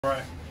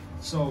Right,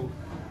 so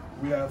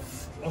we have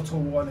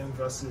Wallin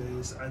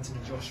versus Anthony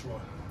Joshua.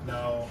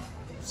 Now,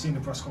 I've seen the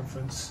press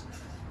conference.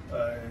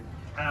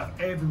 Out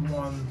of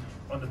everyone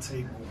on the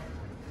table,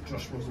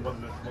 Joshua was the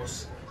one that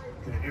most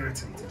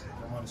irritated, if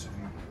I'm honest with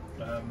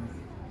you.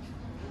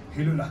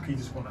 He looked like he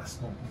just wanted that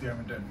smoke there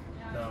and then.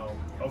 Now,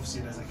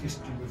 obviously there's a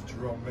history with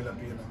Jerome Miller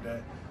being on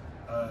there,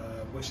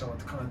 which I want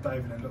to kind of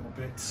dive in a little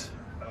bit.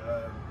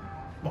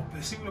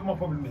 See what my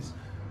problem is.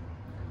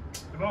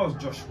 If I was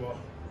Joshua,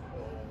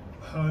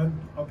 Hearn,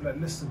 I'll be like,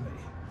 listen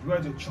mate, you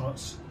had your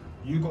chance,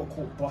 you got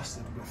caught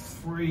busted with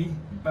 3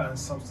 banned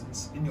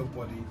substances in your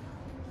body,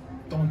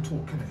 don't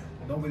talk in it.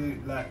 Nobody,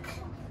 like,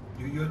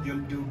 you're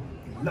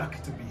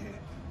lucky to be here,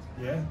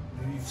 yeah?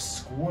 You've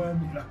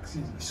squirmed, like,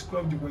 you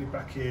squirmed your way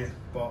back here,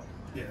 but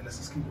yeah, let's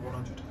just keep it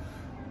 100.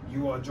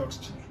 You are a drugs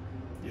G,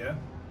 yeah?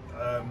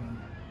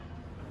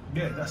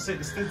 Yeah, that's it,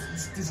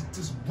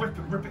 just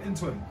rip it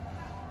into him.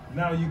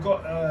 Now you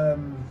got,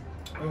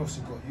 what else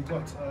you got? You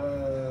got,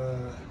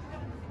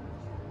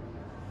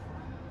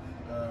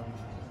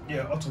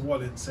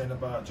 Wallin saying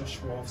about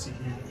Joshua. Obviously,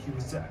 he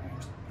was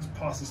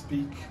past his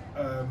peak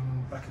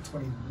back in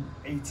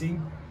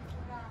 2018.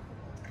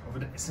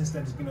 Since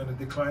then, he's been on a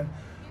decline,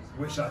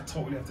 which I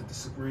totally have to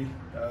disagree.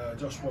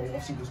 Joshua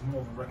obviously was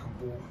more of a wrecking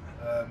ball,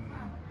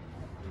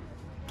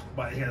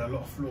 but he had a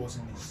lot of flaws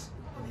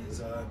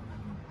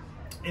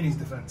in his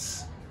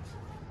defense.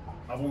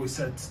 I've always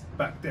said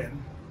back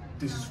then,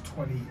 this is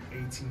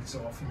 2018,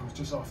 so I think it was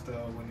just after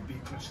when he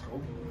beat Klitschko,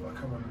 if I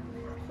can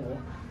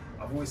recall.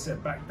 I've always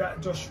said back that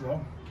Joshua,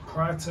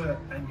 prior to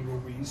Andy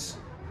Ruiz,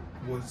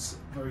 was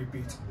very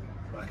beatable.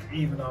 Like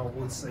even I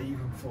would say,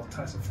 even for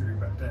Tyson Fury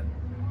back then.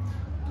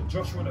 The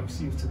Joshua that we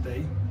see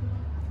today,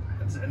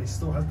 and he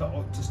still has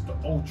just the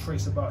old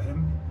trace about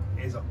him,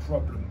 is a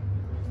problem.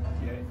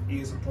 Yeah, he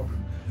is a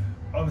problem.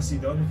 Obviously,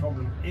 the only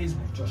problem is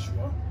with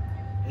Joshua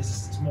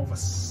is it's more of a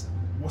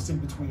what's in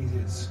between his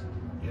ears.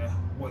 Yeah,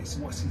 what's his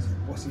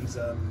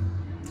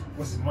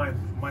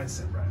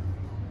mindset, right?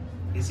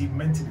 Is he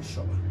mentally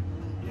shot?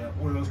 Yeah,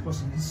 all of those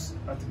questions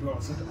have to be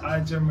answered.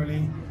 I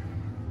generally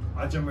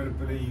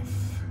believe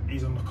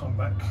he's on the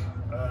comeback.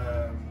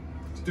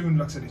 He's doing,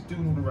 like I said, he's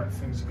doing all the right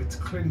things. You could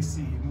clearly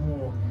see he's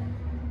more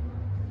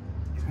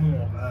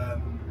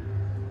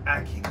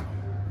aggy,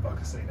 if I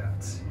can say that.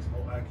 He's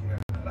more aggy,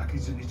 like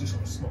he's just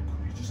on the smoke.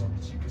 You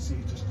can see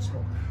he's just on the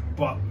smoke.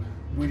 But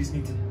we just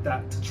need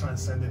that to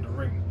transcend in the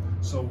ring.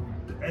 So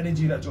the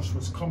energy that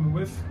Joshua's coming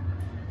with,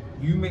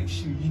 you make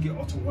sure you get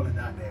Wallin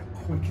out there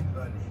quick and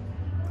early.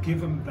 Give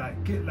him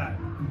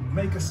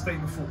make a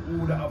statement for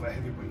all the other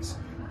heavyweights.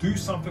 Do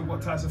something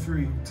what Tyson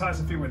Fury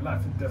went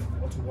life and death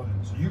with Wallin.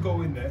 So you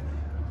go in there,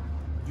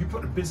 you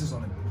put the business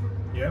on him,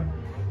 yeah?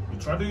 You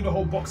try to do the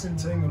whole boxing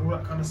thing and all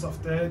that kind of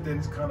stuff there, then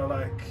it's kind of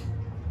like,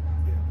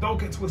 yeah, don't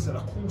get twisted.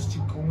 Of course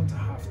you're going to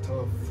have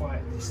to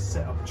fight these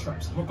set up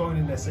traps. We're going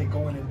in there,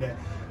 going in there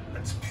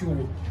and just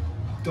pure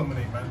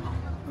dominate, man.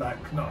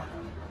 Like, no.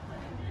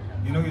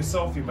 You know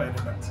yourself, you're better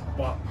than that.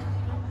 But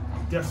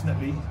you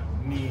definitely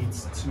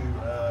needs to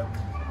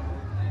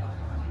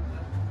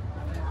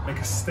make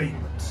a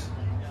statement.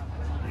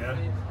 Yeah.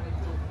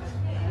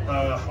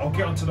 I'll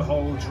get onto the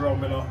whole Jerome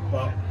Miller,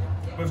 but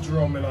with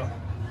Jerome Miller,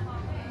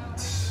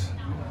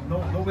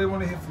 nobody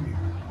want to hear from you.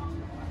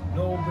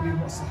 Nobody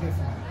wants to hear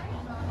from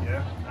you.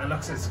 Yeah. And like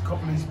I said, it's a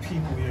couple of these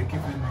people here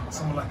giving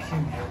someone like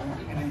him here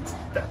in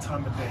that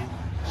time of day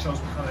shows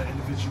what kind of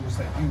individuals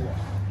that you are.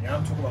 Yeah.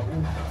 I'm talking about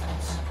all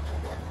platforms.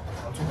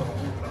 I'm talking about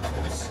all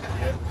platforms,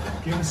 yeah?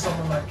 Giving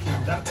someone like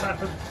him that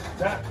type of,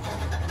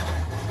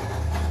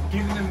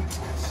 giving him, you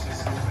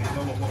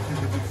know what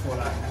people do for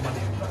like money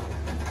and that,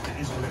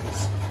 it is what it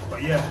is.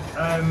 But yeah,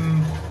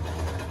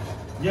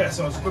 yeah,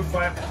 so it's a good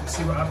fight, let's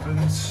see what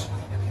happens,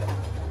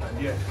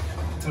 and yeah,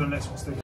 until the next one, stay